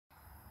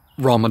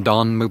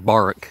Ramadan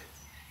Mubarak.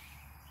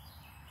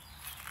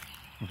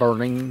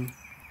 Burning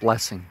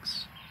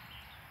blessings.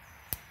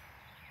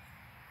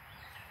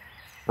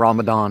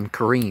 Ramadan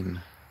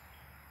Kareem.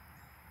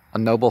 A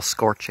noble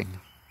scorching.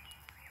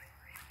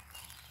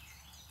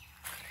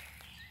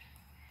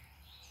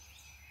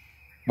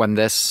 When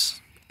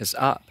this is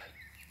up,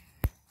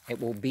 it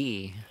will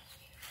be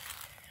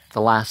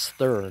the last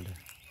third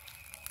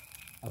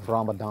of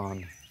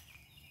Ramadan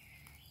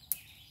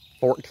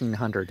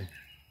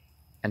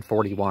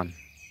 1441.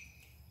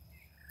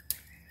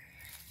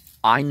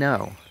 I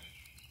know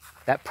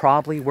that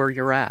probably where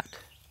you're at,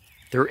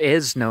 there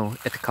is no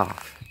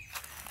Itikaf.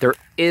 There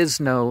is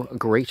no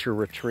greater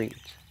retreat.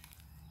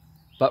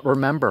 But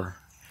remember,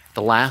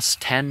 the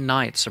last 10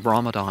 nights of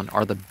Ramadan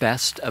are the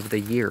best of the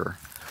year.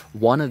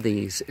 One of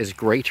these is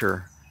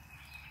greater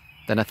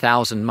than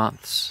 1,000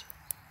 months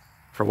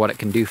for what it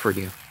can do for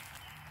you.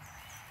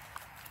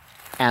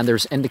 And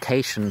there's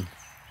indication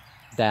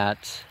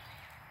that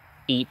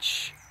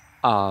each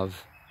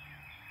of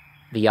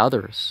the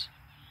others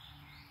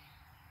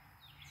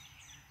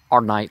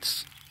are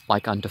nights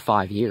like unto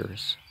 5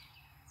 years.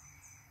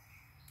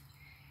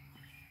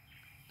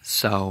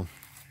 So,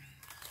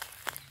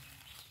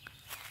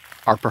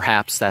 or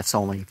perhaps that's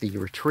only the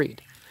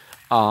retreat.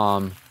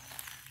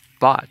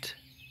 But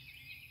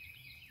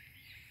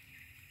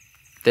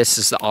this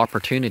is the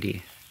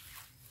opportunity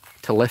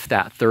to lift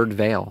that third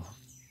veil,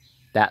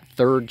 that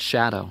third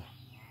shadow,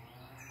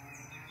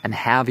 and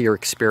have your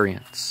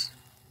experience.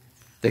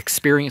 The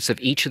experience of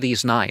each of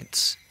these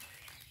nights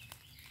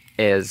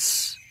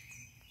is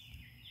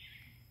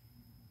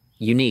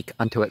unique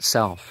unto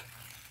itself.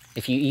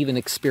 If you even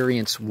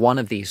experience one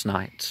of these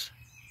nights,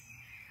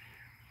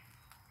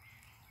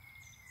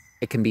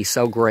 it can be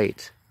so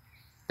great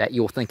that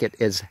you'll think it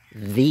is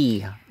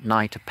the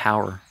night of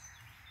power.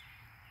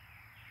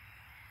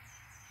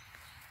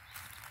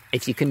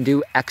 If you can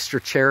do extra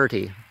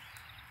charity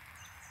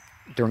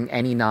during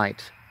any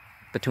night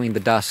between the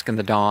dusk and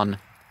the dawn,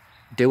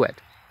 do it.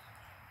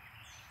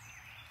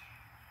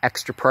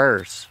 Extra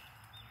prayers,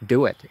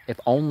 do it. If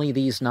only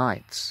these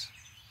nights.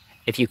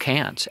 If you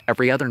can't,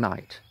 every other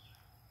night.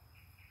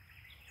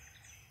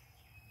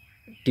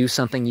 Do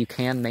something you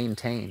can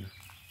maintain.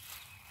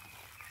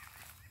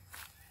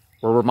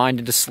 We're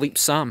reminded to sleep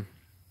some,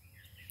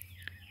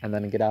 and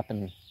then get up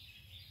and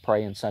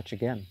pray and such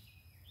again.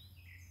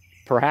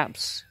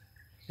 Perhaps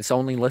it's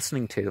only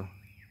listening to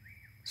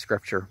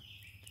Scripture.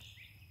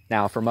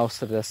 Now, for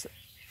most of us,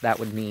 that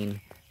would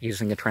mean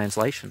using a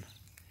translation.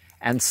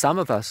 And some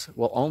of us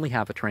will only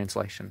have a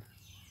translation.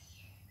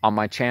 On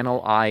my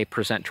channel, I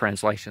present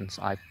translations.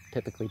 I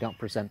typically don't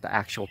present the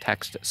actual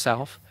text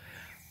itself.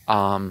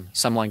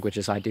 Some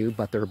languages I do,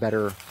 but they're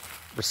better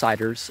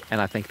reciters,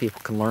 and I think people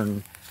can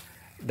learn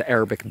the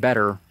Arabic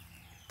better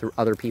through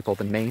other people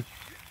than me.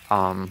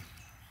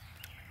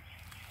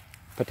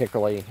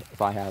 Particularly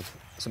if I have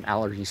some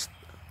allergies,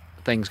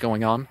 things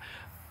going on.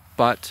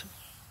 But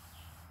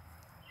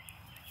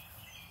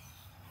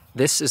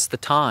this is the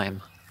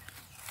time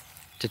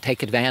to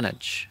take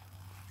advantage,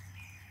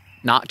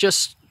 not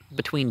just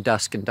between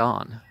dusk and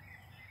dawn,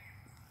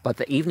 but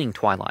the evening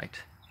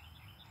twilight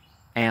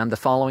and the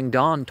following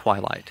dawn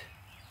twilight,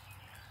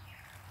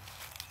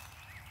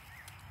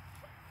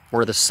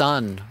 where the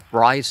sun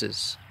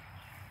rises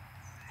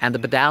and the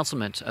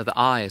bedazzlement of the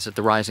eyes of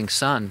the rising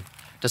sun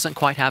doesn't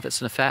quite have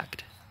its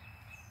effect,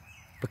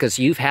 because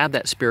you've had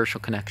that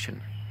spiritual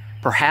connection.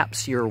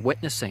 Perhaps you're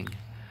witnessing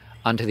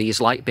unto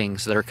these light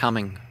beings that are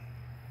coming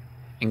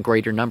in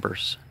greater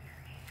numbers.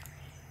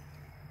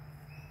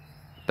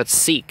 But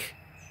seek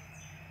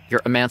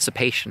your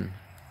emancipation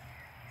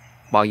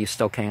while you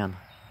still can.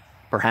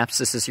 Perhaps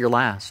this is your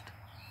last.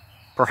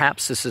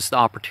 Perhaps this is the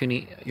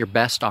opportunity, your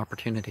best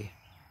opportunity.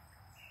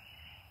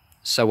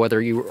 So whether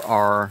you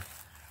are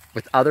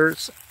with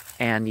others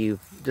and you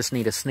just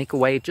need to sneak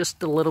away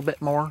just a little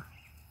bit more,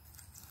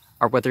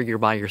 or whether you're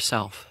by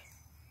yourself,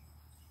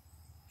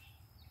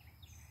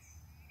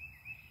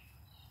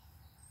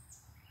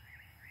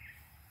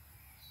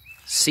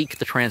 seek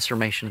the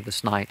transformation of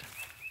this night.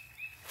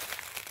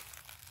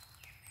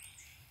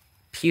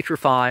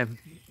 Putrefy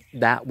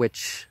that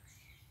which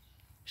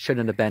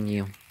shouldn't have been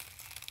you.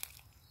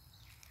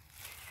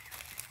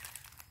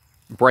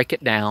 Break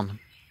it down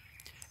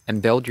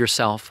and build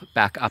yourself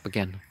back up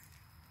again.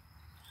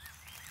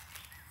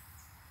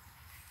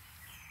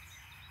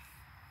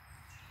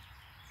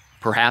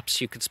 Perhaps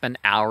you could spend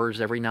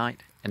hours every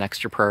night in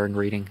extra prayer and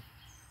reading.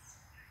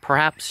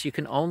 Perhaps you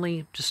can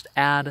only just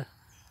add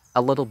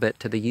a little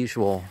bit to the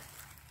usual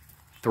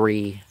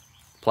 3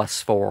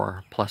 +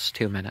 4 +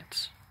 2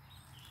 minutes.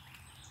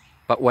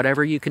 But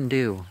whatever you can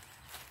do,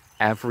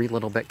 every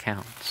little bit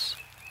counts.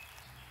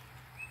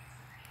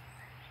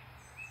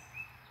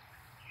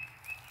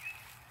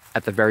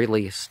 At the very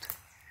least,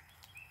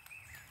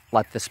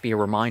 let this be a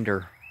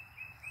reminder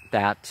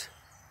that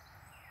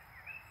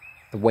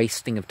the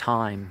wasting of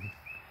time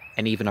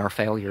and even our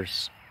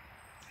failures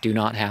do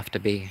not have to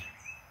be.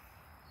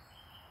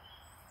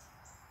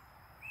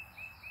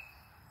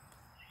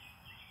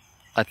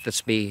 Let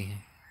this be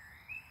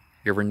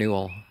your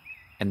renewal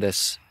in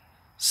this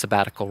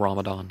sabbatical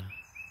Ramadan.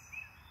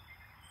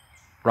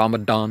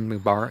 Ramadan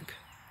Mubarak,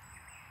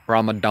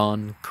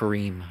 Ramadan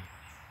Kareem.